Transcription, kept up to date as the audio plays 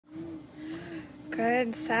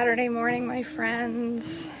Good Saturday morning, my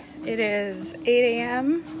friends. It is 8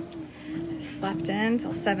 a.m. I slept in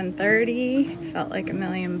till 7:30. Felt like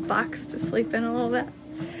 $1,000,000 to sleep in a little bit.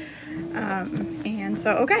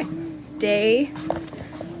 Okay,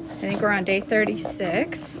 I think we're on day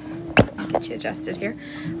 36. I'll get you adjusted here.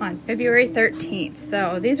 On February 13th.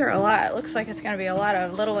 So these are a lot. It looks like it's going to be a lot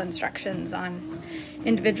of little instructions on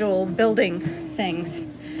individual building things.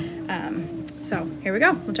 So here we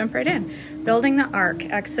go. We'll jump right in. Building the Ark,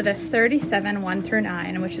 Exodus 37, 1 through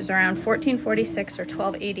 9, which is around 1446 or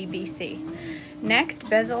 1280 BC. Next,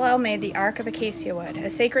 Bezalel made the Ark of acacia wood, a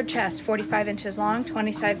sacred chest 45 inches long,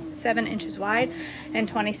 27 inches wide, and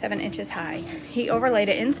 27 inches high. He overlaid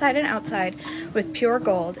it inside and outside with pure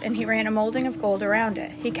gold, and he ran a molding of gold around it.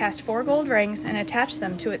 He cast 4 gold rings and attached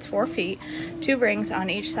them to its 4 feet, 2 rings on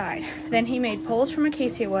each side. Then he made poles from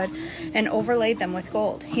acacia wood and overlaid them with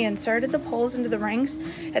gold. He inserted the poles into the rings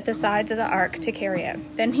at the sides of the Ark to carry it.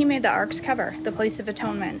 Then he made the Ark's cover, the place of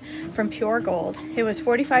atonement, from pure gold. It was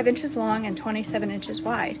 45 inches long and 27 inches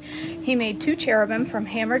wide. He made 2 cherubim from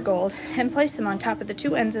hammered gold and placed them on top of the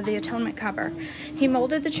 2 ends of the atonement cover. He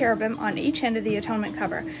molded the cherubim on each end of the atonement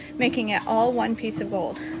cover, making it all one piece of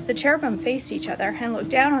gold. The cherubim faced each other and looked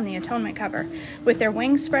down on the atonement cover. With their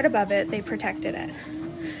wings spread above it, they protected it.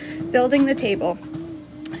 Building the table,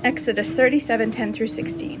 Exodus 37, 10 through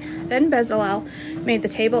 16. Then Bezalel made the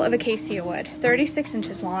table of acacia wood, 36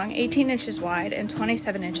 inches long, 18 inches wide, and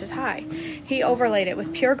 27 inches high. He overlaid it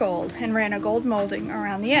with pure gold and ran a gold molding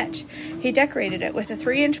around the edge. He decorated it with a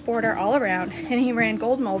 3-inch border all around, and he ran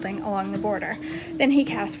gold molding along the border. Then he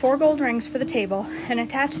cast 4 gold rings for the table and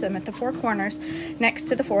attached them at the 4 corners next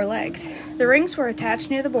to the 4 legs. The rings were attached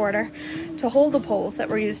near the border to hold the poles that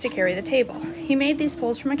were used to carry the table. He made these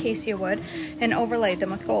poles from acacia wood and overlaid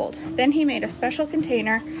them with gold. Then he made a special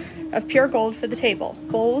container of pure gold for the table,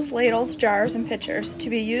 bowls, ladles, jars, and pitchers to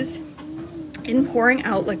be used in pouring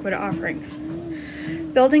out liquid offerings.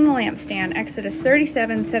 Building the lampstand, Exodus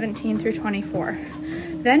 37, 17 through 24.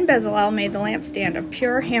 Then Bezalel made the lampstand of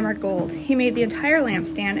pure hammered gold. He made the entire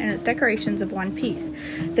lampstand and its decorations of one piece: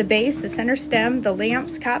 the base, the center stem, the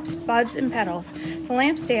lamps, cups, buds, and petals. The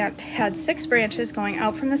lampstand had 6 branches going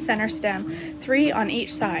out from the center stem, 3 on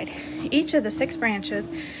each side. Each of the 6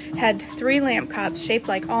 branches had 3 lamp cups shaped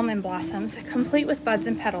like almond blossoms, complete with buds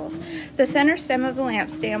and petals. The center stem of the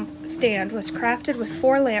lampstand was crafted with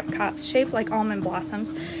 4 lamp cups shaped like almond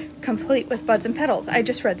blossoms, complete with buds and petals. I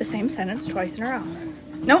just read the same sentence twice in a row.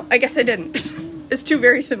 No, I guess I didn't. It's 2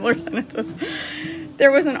 very similar sentences.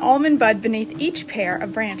 There was an almond bud beneath each pair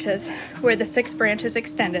of branches, where the 6 branches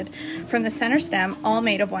extended from the center stem, all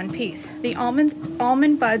made of one piece. The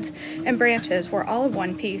almond buds and branches were all of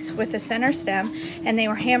one piece with the center stem, and they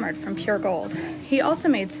were hammered from pure gold. He also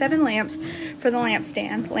made 7 lamps for the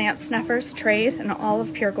lampstand, lamp snuffers, trays, and all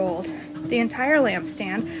of pure gold. The entire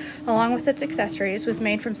lampstand, along with its accessories, was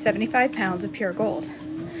made from 75 pounds of pure gold.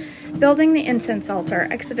 Building the incense altar,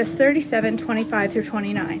 Exodus 37, 25 through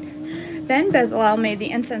 29. Then Bezalel made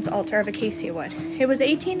the incense altar of acacia wood. It was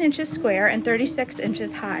 18 inches square and 36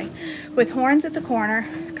 inches high, with horns at the corner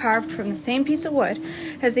carved from the same piece of wood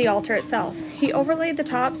as the altar itself. He overlaid the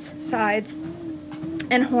tops, sides,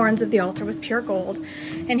 and horns of the altar with pure gold,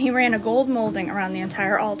 and he ran a gold molding around the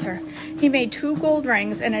entire altar. He made 2 gold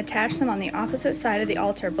rings and attached them on the opposite side of the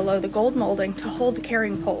altar below the gold molding to hold the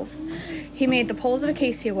carrying poles. He made the poles of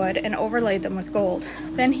acacia wood and overlaid them with gold.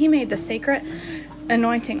 Then he made the sacred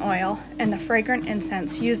anointing oil and the fragrant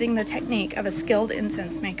incense using the technique of a skilled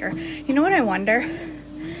incense maker. You know what I wonder?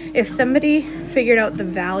 If somebody figured out the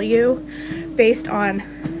value based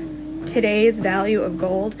on today's value of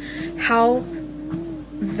gold, how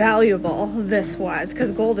valuable this was,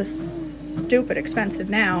 because gold is stupid expensive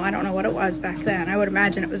now. I don't know what it was back then. I would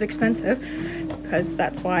imagine it was expensive because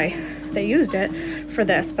that's why they used it for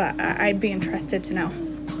this, but I'd be interested to know.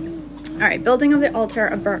 All right, building of the altar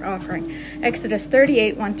of burnt offering, Exodus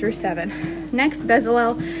 38, 1 through 7. Next,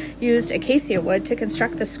 Bezalel used acacia wood to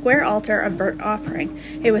construct the square altar of burnt offering.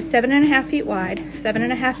 It was 7.5 feet wide,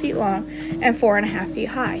 7.5 feet long, and 4.5 feet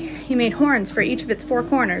high. He made horns for each of its 4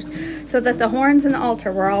 corners, so that the horns and the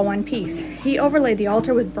altar were all one piece. He overlaid the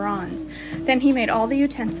altar with bronze. Then he made all the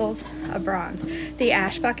utensils of bronze: the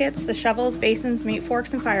ash buckets, the shovels, basins, meat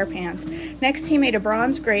forks, and fire pans. Next, he made a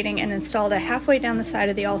bronze grating and installed it halfway down the side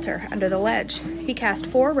of the altar, under the ledge. He cast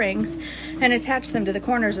 4 rings and attached them to the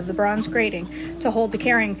corners of the bronze grating to hold the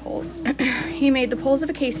carrying poles. He made the poles of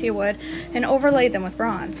acacia wood and overlaid them with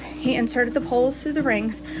bronze. He inserted the poles through the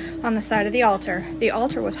rings on the side of the altar. The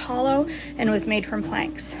altar was hollow and was made from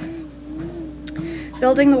planks.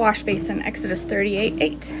 Building the wash basin, Exodus 38,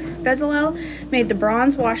 8. Bezalel made the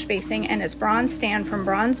bronze wash basin and its bronze stand from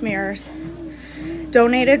bronze mirrors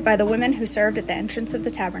donated by the women who served at the entrance of the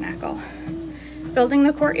tabernacle. Building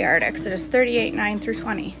the courtyard, Exodus 38,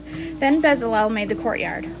 9-20. Then Bezalel made the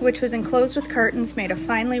courtyard, which was enclosed with curtains made of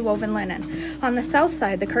finely woven linen. On the south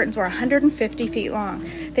side, the curtains were 150 feet long.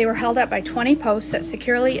 They were held up by 20 posts set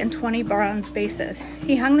securely in 20 bronze bases.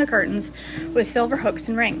 He hung the curtains with silver hooks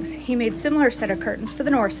and rings. He made similar set of curtains for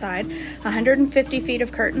the north side, 150 feet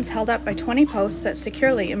of curtains held up by 20 posts set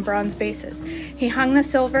securely in bronze bases. He hung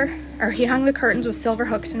the curtains with silver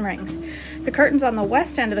hooks and rings. The curtains on the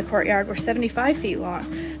west end of the courtyard were 75 feet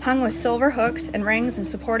long, hung with silver hooks and rings and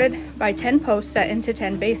supported by 10 posts set into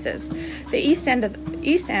 10 bases. The east end,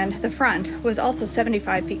 the front, was also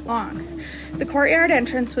 75 feet long. The courtyard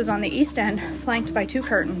entrance was on the east end, flanked by 2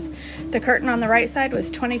 curtains. The curtain on the right side was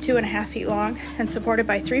 22.5 feet long and supported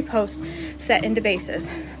by 3 posts set into bases.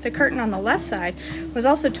 The curtain on the left side was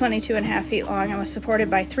also 22.5 feet long and was supported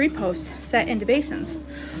by 3 posts set into basins.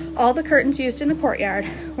 All the curtains used in the courtyard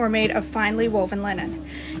were made of finely woven linen.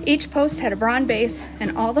 Each post had a bronze base,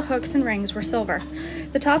 and all the hooks and rings were silver.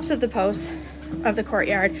 The tops of the posts of the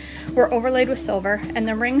courtyard were overlaid with silver, and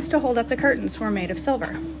the rings to hold up the curtains were made of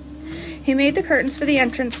silver. He made the curtains for the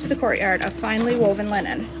entrance to the courtyard of finely woven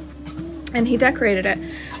linen, and he decorated it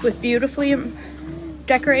with beautiful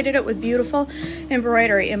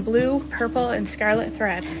embroidery in blue, purple, and scarlet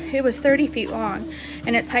thread. It was 30 feet long,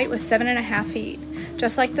 and its height was 7.5 feet,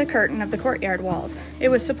 just like the curtain of the courtyard walls. It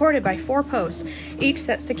was supported by 4 posts, each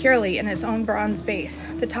set securely in its own bronze base.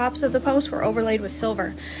 The tops of the posts were overlaid with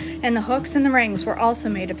silver, and the hooks and the rings were also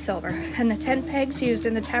made of silver, and the tent pegs used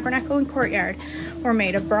in the tabernacle and courtyard were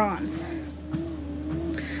made of bronze.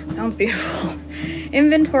 Sounds beautiful.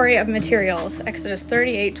 Inventory of materials, Exodus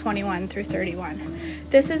 38, 21-31.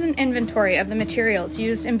 This is an inventory of the materials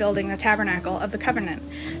used in building the tabernacle of the covenant.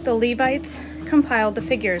 The Levites compiled the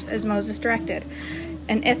figures as Moses directed,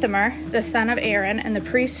 and Ithamar, the son of Aaron, and the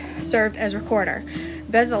priest served as recorder.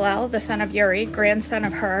 Bezalel, the son of Uri, grandson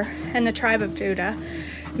of Hur, and the tribe of Judah,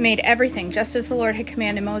 made everything just as the Lord had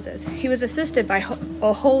commanded Moses. He was assisted by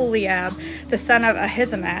Oholiab, the son of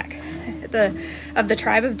Ahisamach, of the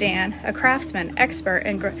tribe of Dan, a craftsman, expert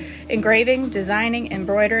in engraving, designing,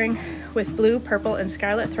 embroidering with blue, purple, and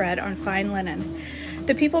scarlet thread on fine linen.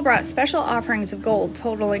 The people brought special offerings of gold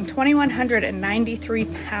totaling 2,193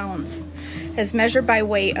 pounds, as measured by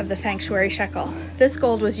weight of the sanctuary shekel. This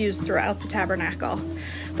gold was used throughout the tabernacle.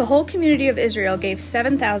 The whole community of Israel gave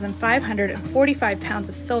 7,545 pounds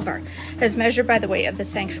of silver, as measured by the weight of the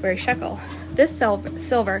sanctuary shekel. This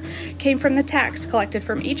silver came from the tax collected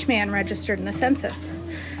from each man registered in the census.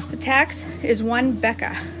 The tax is 1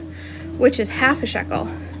 bekah, which is half a shekel,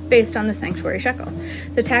 based on the sanctuary shekel.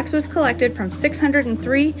 The tax was collected from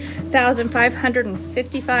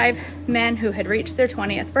 603,555 men who had reached their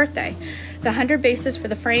 20th birthday. The 100 bases for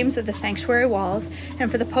the frames of the sanctuary walls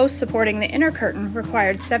and for the posts supporting the inner curtain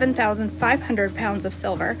required 7,500 pounds of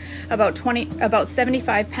silver, about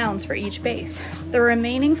 75 pounds for each base. The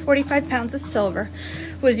remaining 45 pounds of silver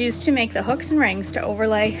was used to make the hooks and rings to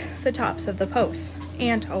overlay the tops of the posts,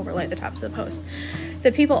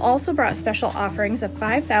 The people also brought special offerings of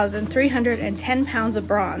 5,310 pounds of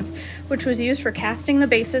bronze, which was used for casting the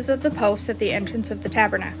bases of the posts at the entrance of the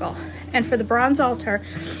tabernacle, and for the bronze altar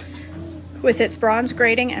with its bronze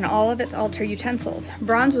grating and all of its altar utensils.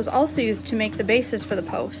 Bronze was also used to make the bases for the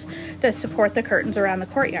posts that support the curtains around the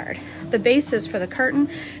courtyard, the bases for the curtain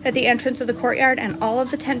at the entrance of the courtyard, and all of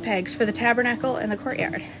the tent pegs for the tabernacle and the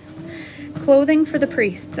courtyard. Clothing for the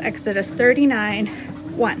priests, Exodus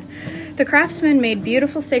 39:1. The craftsmen made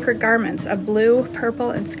beautiful sacred garments of blue, purple,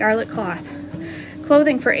 and scarlet cloth,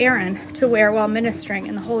 clothing for Aaron to wear while ministering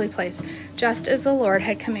in the holy place, just as the Lord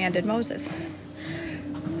had commanded Moses.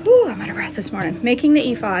 I'm out of breath this morning. Making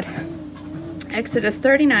the ephod, Exodus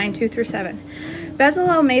 39, 2-7.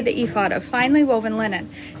 Bezalel made the ephod of finely woven linen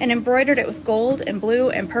and embroidered it with gold and blue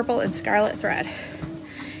and purple and scarlet thread.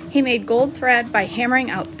 He made gold thread by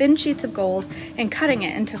hammering out thin sheets of gold and cutting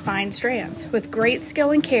it into fine strands. With great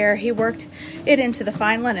skill and care, he worked it into the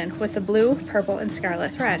fine linen with the blue, purple, and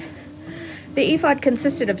scarlet thread. The ephod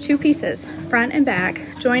consisted of 2 pieces, front and back,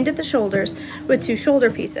 joined at the shoulders with 2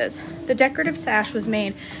 shoulder pieces. The decorative sash was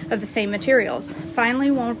made of the same materials,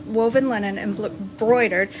 finely woven linen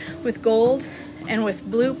embroidered with gold and with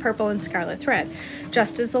blue, purple, and scarlet thread,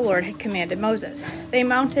 just as the Lord had commanded Moses. They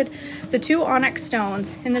mounted the 2 onyx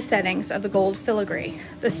stones in the settings of the gold filigree.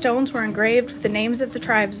 The stones were engraved with the names of the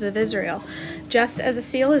tribes of Israel, just as a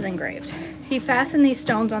seal is engraved. He fastened these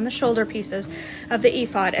stones on the shoulder pieces of the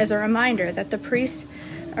ephod as a reminder that the priest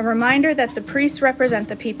a reminder that the priests represent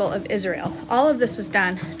the people of Israel. All of this was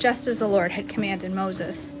done just as the Lord had commanded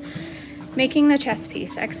Moses. Making the chess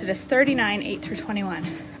piece, Exodus 39, 8 through 21.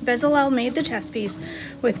 Bezalel made the chess piece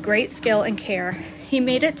with great skill and care. He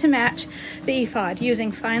made it to match the ephod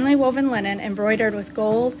using finely woven linen embroidered with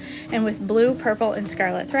gold and with blue, purple, and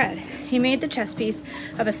scarlet thread. He made the chess piece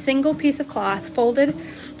of a single piece of cloth folded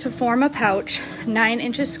to form a pouch 9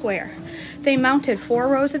 inches square. They mounted 4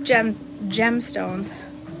 rows of gemstones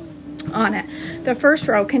on it. The first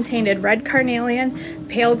row contained a red carnelian,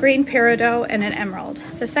 pale green peridot, and an emerald.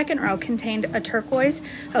 The second row contained a turquoise,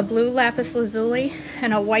 a blue lapis lazuli,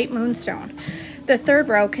 and a white moonstone. The third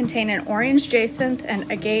row contained an orange jacinth,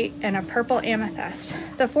 and agate, and a purple amethyst.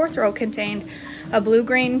 The fourth row contained a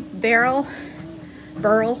blue-green beryl,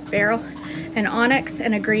 an onyx,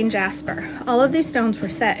 and a green jasper. All of these stones were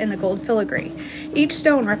set in the gold filigree. Each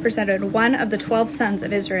stone represented one of the 12 sons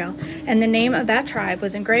of Israel, and the name of that tribe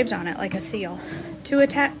was engraved on it like a seal. To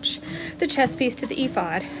attach the chess piece to the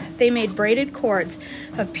ephod, they made braided cords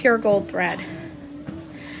of pure gold thread.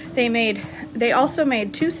 They also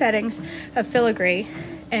made 2 settings of filigree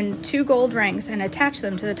and 2 gold rings and attached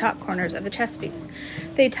them to the top corners of the chess piece.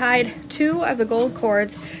 They tied 2 of the gold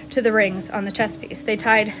cords to the rings on the chess piece. They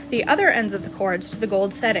tied the other ends of the cords to the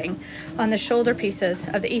gold setting on the shoulder pieces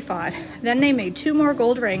of the ephod. Then they made 2 more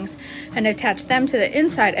gold rings and attached them to the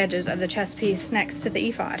inside edges of the chess piece next to the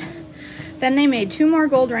ephod. Then they made 2 more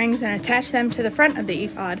gold rings and attached them to the front of the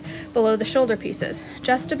ephod below the shoulder pieces,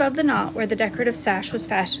 just above the knot where the decorative sash was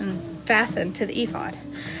fastened to the ephod.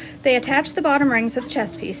 They attached the bottom rings of the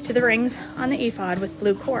chess piece to the rings on the ephod with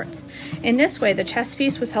blue cords. In this way, the chess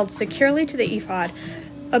piece was held securely to the ephod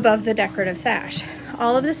above the decorative sash.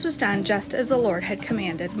 All of this was done just as the Lord had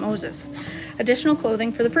commanded Moses. Additional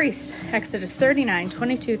clothing for the priests, Exodus 39,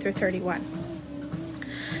 22 through 31.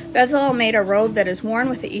 Bezalel made a robe that is worn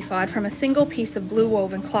with the ephod from a single piece of blue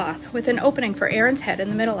woven cloth, with an opening for Aaron's head in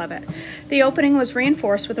the middle of it. The opening was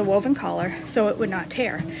reinforced with a woven collar, so it would not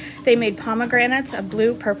tear. They made pomegranates of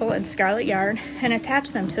blue, purple, and scarlet yarn, and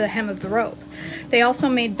attached them to the hem of the robe. They also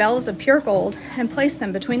made bells of pure gold, and placed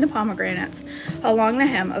them between the pomegranates along the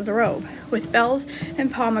hem of the robe, with bells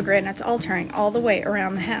and pomegranates altering all the way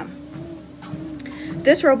around the hem.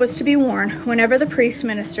 This robe was to be worn whenever the priest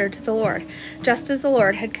ministered to the Lord, just as the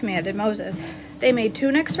Lord had commanded Moses. They made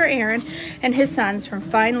tunics for Aaron and his sons from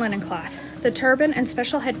fine linen cloth. The turban and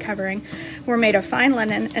special head covering were made of fine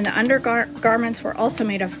linen, and the undergarments were also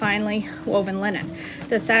made of finely woven linen.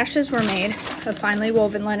 The sashes were made of finely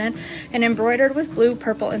woven linen and embroidered with blue,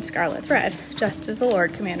 purple, and scarlet thread, just as the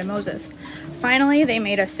Lord commanded Moses. Finally, they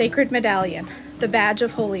made a sacred medallion, the badge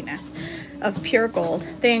of holiness, of pure gold.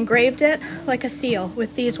 They engraved it like a seal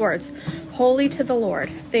with these words, "Holy to the Lord."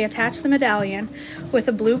 They attached the medallion with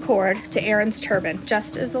a blue cord to Aaron's turban,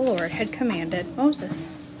 just as the Lord had commanded Moses.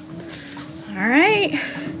 All right,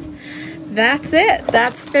 that's it.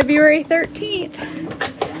 That's February 13th.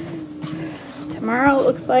 Tomorrow it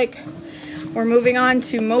looks like we're moving on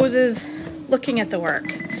to Moses looking at the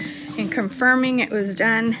work and confirming it was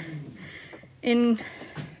done in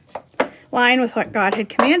line with what God had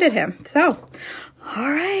commanded him. So,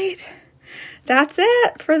 all right, that's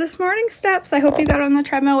it for this morning's steps. I hope you got on the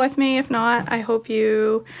treadmill with me. If not, I hope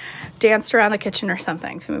you danced around the kitchen or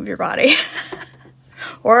something to move your body.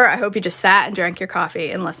 Or I hope you just sat and drank your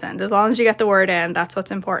coffee and listened. As long as you get the word in, that's what's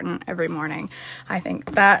important every morning. I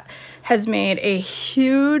think that has made a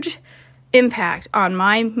huge impact on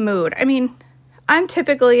my mood. I mean, I'm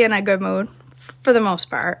typically in a good mood for the most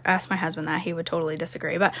part. Ask my husband that, he would totally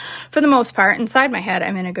disagree. But for the most part, inside my head,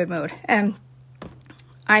 I'm in a good mood. And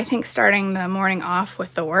I think starting the morning off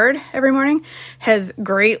with the word every morning has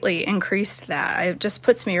greatly increased that. It just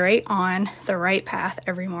puts me right on the right path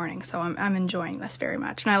every morning. So I'm enjoying this very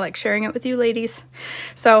much. And I like sharing it with you ladies.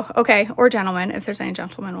 So, okay, or gentlemen, if there's any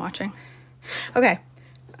gentlemen watching. Okay,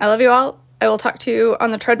 I love you all. I will talk to you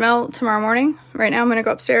on the treadmill tomorrow morning. Right now I'm going to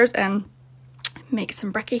go upstairs and make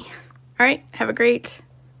some brekkie. All right, have a great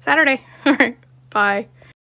Saturday. All right, bye.